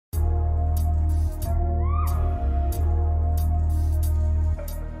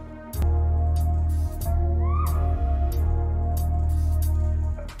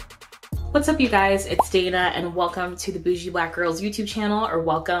What's up, you guys? It's Dana and welcome to the Bougie Black Girls YouTube channel, or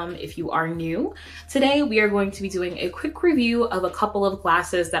welcome if you are new. Today we are going to be doing a quick review of a couple of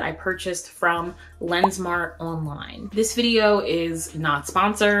glasses that I purchased from Lensmart online. This video is not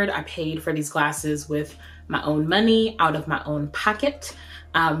sponsored. I paid for these glasses with my own money out of my own pocket.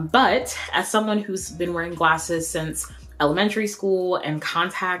 But as someone who's been wearing glasses since elementary school and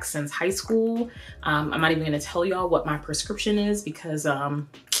contacts since high school, I'm not even gonna tell y'all what my prescription is because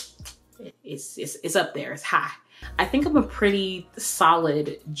it's up there, it's high. I think I'm a pretty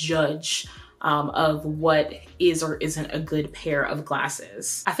solid judge of what is or isn't a good pair of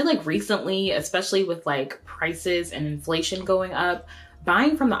glasses. I feel like recently, especially with like prices and inflation going up,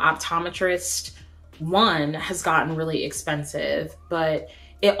 buying from the optometrist, one, has gotten really expensive, but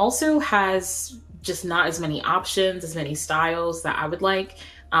it also has just not as many options, as many styles that I would like.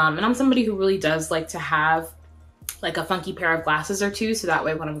 And I'm somebody who really does like to have like a funky pair of glasses or two, so that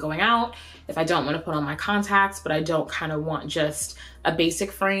way when I'm going out, if I don't want to put on my contacts, but I don't kind of want just a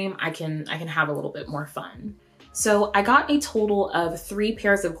basic frame, I can have a little bit more fun. So I got a total of 3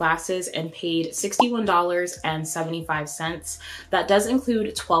 pairs of glasses and paid $61.75. That does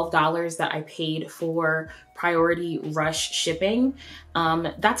include $12 that I paid for priority rush shipping.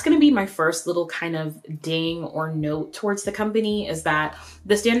 That's gonna be my first little kind of ding or note towards the company, is that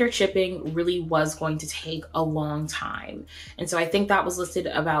the standard shipping really was going to take a long time. And so I think that was listed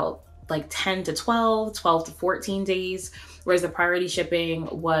about like 10 to 12, 12 to 14 days, whereas the priority shipping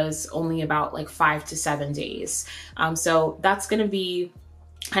was only about like 5 to 7 days. So that's gonna be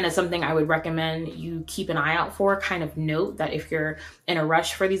kind of something I would recommend you keep an eye out for. Kind of note that if you're in a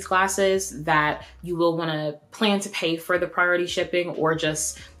rush for these glasses, that you will want to plan to pay for the priority shipping or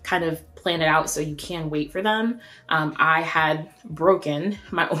just kind of plan it out so you can wait for them. I had broken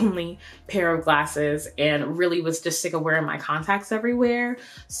my only pair of glasses and really was just sick of wearing my contacts everywhere.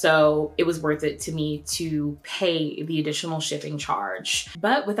 So it was worth it to me to pay the additional shipping charge.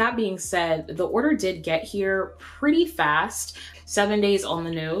 But with that being said, the order did get here pretty fast, 7 days on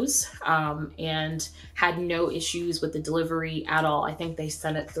the nose, and had no issues with the delivery at all. I think they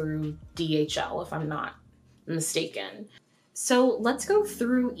sent it through DHL, if I'm not mistaken. So let's go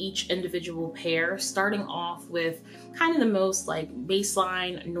through each individual pair, starting off with kind of the most like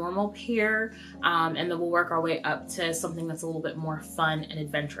baseline normal pair, and then we'll work our way up to something that's a little bit more fun and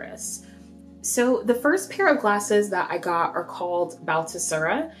adventurous. So the first pair of glasses that I got are called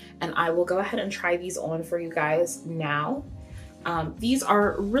Baltasura, and I will go ahead and try these on for you guys now. These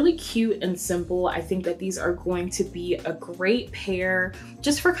are really cute and simple. I think that these are going to be a great pair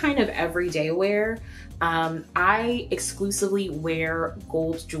just for kind of everyday wear. I exclusively wear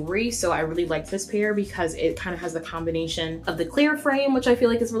gold jewelry, so I really like this pair because it kind of has the combination of the clear frame, which I feel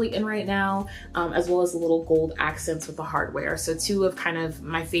like is really in right now, as well as the little gold accents with the hardware. So two of kind of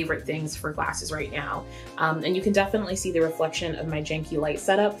my favorite things for glasses right now. And you can definitely see the reflection of my janky light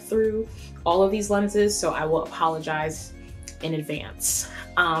setup through all of these lenses, so I will apologize in advance.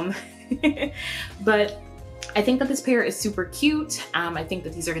 But I think that this pair is super cute. I think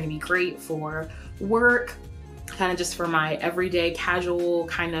that these are gonna be great for work, kind of just for my everyday casual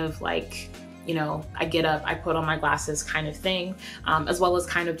kind of like, you know, I get up, I put on my glasses kind of thing, as well as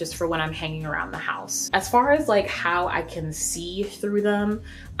kind of just for when I'm hanging around the house. As far as like how I can see through them,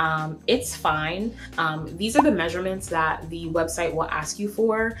 it's fine. These are the measurements that the website will ask you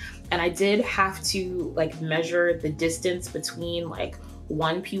for. And I did have to like measure the distance between like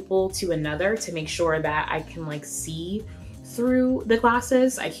one pupil to another to make sure that I can like see through the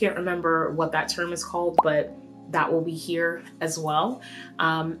glasses. I can't remember what that term is called, but that will be here as well.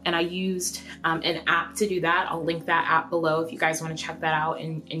 And I used an app to do that. I'll link that app below if you guys want to check that out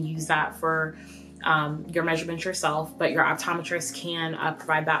and use that for your measurements yourself, but your optometrist can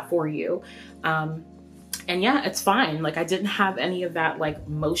provide that for you. And yeah, it's fine. Like I didn't have any of that like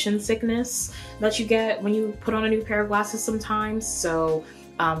motion sickness that you get when you put on a new pair of glasses sometimes. So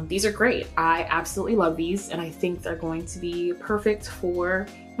these are great. I absolutely love these, and I think they're going to be perfect for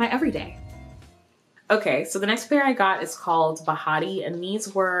my everyday. Okay, so the next pair I got is called Bougie, and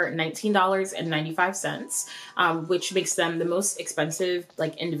these were $19.95, which makes them the most expensive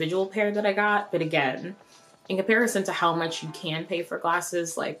like individual pair that I got. But again, in comparison to how much you can pay for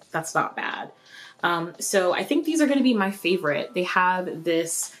glasses, like that's not bad. So I think these are gonna be my favorite. They have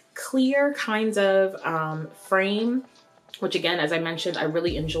this clear kind of frame, which again, as I mentioned, I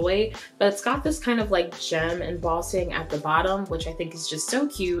really enjoy, but it's got this kind of like gem embossing at the bottom, which I think is just so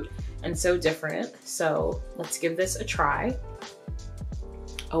cute and so different. So let's give this a try.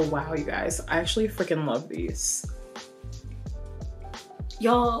 Oh wow, you guys, I actually freaking love these.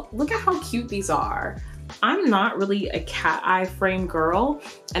 Y'all, look at how cute these are. I'm not really a cat eye frame girl.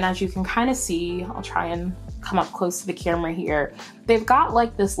 And as you can kind of see, I'll try and come up close to the camera here. They've got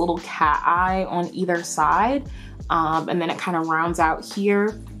like this little cat eye on either side. And then it kind of rounds out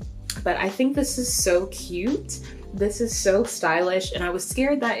here. But I think this is so cute. This is so stylish. And I was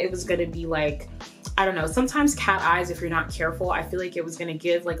scared that it was gonna be like, I don't know, sometimes cat eyes, if you're not careful, I feel like it was gonna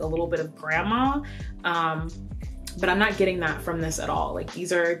give like a little bit of grandma. But I'm not getting that from this at all. Like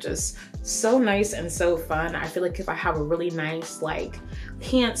these are just so nice and so fun. I feel like if I have a really nice like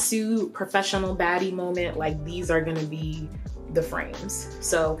pantsuit, professional baddie moment, like these are gonna be the frames.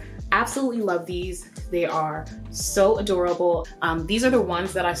 So absolutely love these. They are so adorable. These are the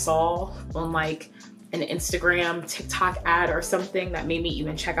ones that I saw on like an Instagram, TikTok ad or something that made me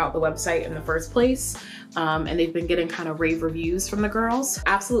even check out the website in the first place. And they've been getting kind of rave reviews from the girls.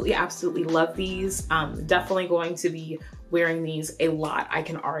 Absolutely, absolutely love these. Definitely going to be wearing these a lot, I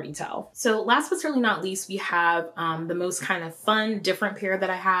can already tell. So last but certainly not least, we have the most kind of fun, different pair that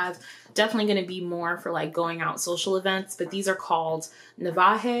I have. Definitely gonna be more for like going out social events, but these are called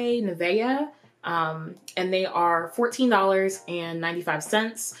Nivea. And they are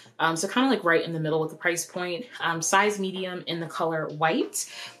 $14.95. So kind of like right in the middle with the price point, size medium in the color white.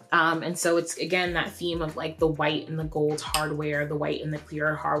 And so it's again, that theme of like the white and the gold hardware, the white and the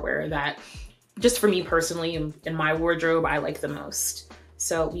clear hardware that just for me personally in my wardrobe, I like the most.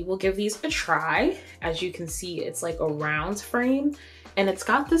 So we will give these a try. As you can see, it's like a round frame and it's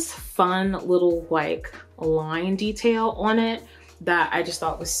got this fun little like line detail on it that I just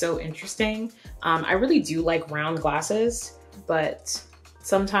thought was so interesting. I really do like round glasses, but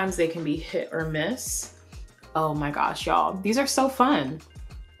sometimes they can be hit or miss. Oh my gosh, y'all, these are so fun.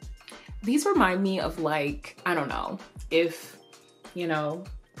 These remind me of like, I don't know, if, you know,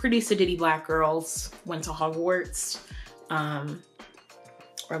 pretty sedity black girls went to Hogwarts,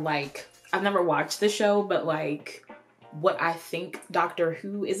 or like, I've never watched the show, but like what I think Doctor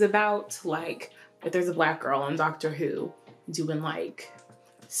Who is about, like if there's a black girl on Doctor Who doing like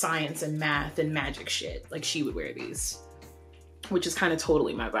science and math and magic shit, like she would wear these, which is kind of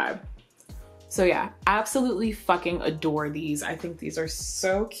totally my vibe. So yeah, absolutely fucking adore these. I think these are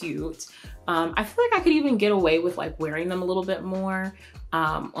so cute. I feel like I could even get away with like wearing them a little bit more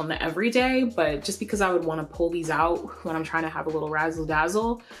on the everyday, but just because I would want to pull these out when I'm trying to have a little razzle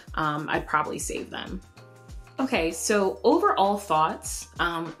dazzle, I'd probably save them. Okay, so overall thoughts,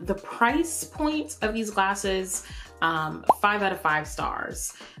 the price point of these glasses, 5 out of 5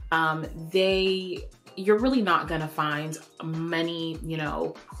 stars. You're really not gonna find many, you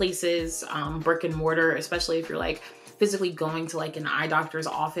know, places, brick and mortar, especially if you're like physically going to like an eye doctor's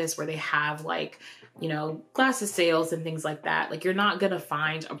office where they have like, you know, glasses sales and things like that. Like you're not gonna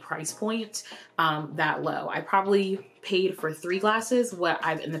find a price point that low. I probably paid for 3 glasses what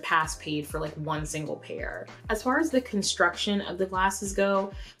I've in the past paid for like 1 single pair. As far as the construction of the glasses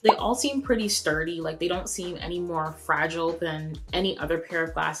go, they all seem pretty sturdy. Like they don't seem any more fragile than any other pair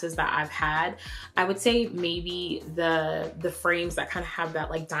of glasses that I've had. I would say maybe the frames that kind of have that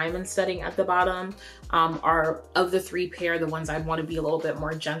like diamond studding at the bottom are, of the 3 pair, the ones I'd want to be a little bit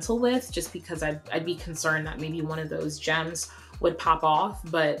more gentle with, just because I'd be concerned that maybe one of those gems would pop off,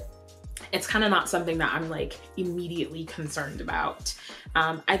 but it's kind of not something that I'm like immediately concerned about.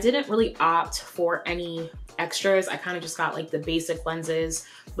 I didn't really opt for any extras. I kind of just got like the basic lenses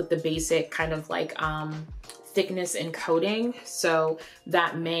with the basic kind of like thickness and coating. So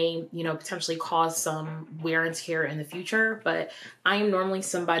that may, you know, potentially cause some wear and tear in the future. But I am normally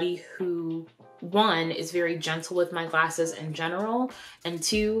somebody who, 1, is very gentle with my glasses in general, and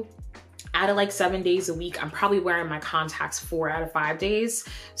 2, out of like 7 days a week, I'm probably wearing my contacts 4 out of 5 days.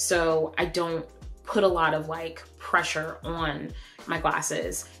 So I don't put a lot of like pressure on my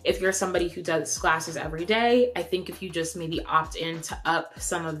glasses. If you're somebody who does glasses every day, I think if you just maybe opt in to up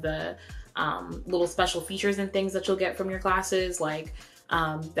some of the little special features and things that you'll get from your glasses, like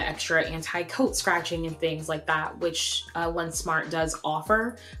the extra anti-coat scratching and things like that, which Lensmart does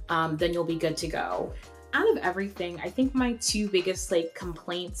offer, then you'll be good to go. Out of everything, I think my 2 biggest like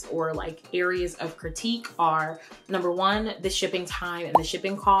complaints or like areas of critique are, number 1, the shipping time and the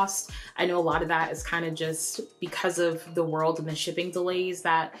shipping cost. I know a lot of that is kind of just because of the world and the shipping delays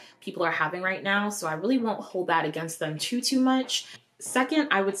that people are having right now. So I really won't hold that against them too much. Second,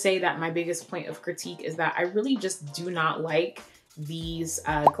 I would say that my biggest point of critique is that I really just do not like these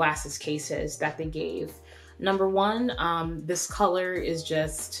glasses cases that they gave. Number 1, this color is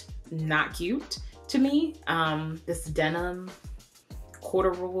just not cute to me. This denim,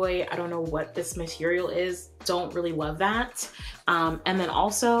 corduroy, I don't know what this material is, don't really love that. And then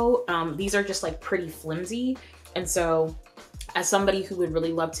also, these are just like pretty flimsy. And so as somebody who would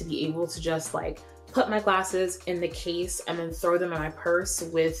really love to be able to just like put my glasses in the case and then throw them in my purse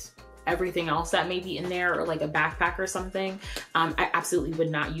with everything else that may be in there, or like a backpack or something, I absolutely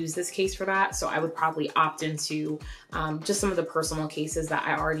would not use this case for that. So I would probably opt into just some of the personal cases that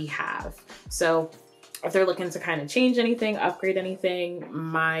I already have. So if they're looking to kind of change anything, upgrade anything,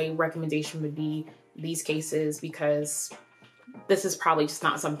 my recommendation would be these cases, because this is probably just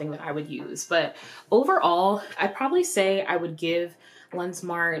not something that I would use. But overall, I'd probably say I would give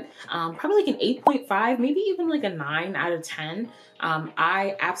Lensmart probably like an 8.5, maybe even like a 9 out of 10.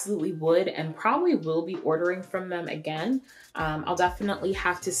 I absolutely would and probably will be ordering from them again. I'll definitely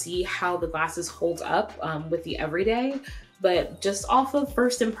have to see how the glasses hold up with the everyday, but just off of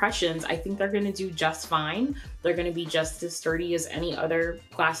first impressions, I think they're gonna do just fine. They're gonna be just as sturdy as any other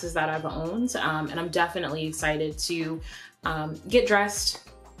glasses that I've owned. And I'm definitely excited to get dressed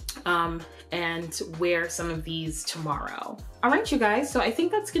and wear some of these tomorrow. All right, you guys, so I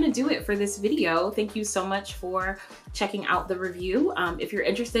think that's gonna do it for this video. Thank you so much for checking out the review. If you're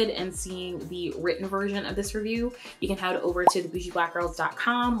interested in seeing the written version of this review, you can head over to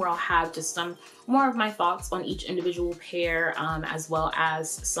thebougieblackgirls.com, where I'll have just some more of my thoughts on each individual pair, as well as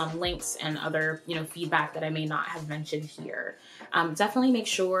some links and other, feedback that I may not have mentioned here. Definitely make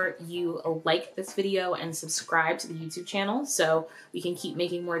sure you like this video and subscribe to the YouTube channel so we can keep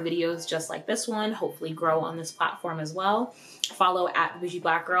making more videos just like this one, hopefully grow on this platform as well. Follow at Bougie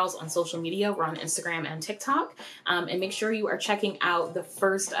Black Girls on social media. We're on Instagram and TikTok. And make sure you are checking out the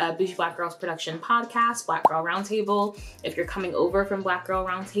first Bougie Black Girls production podcast, Black Girl Roundtable. If you're coming over from Black Girl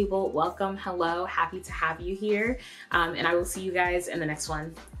Roundtable, welcome, hello, happy to have you here. And I will see you guys in the next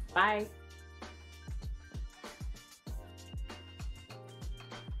one. Bye.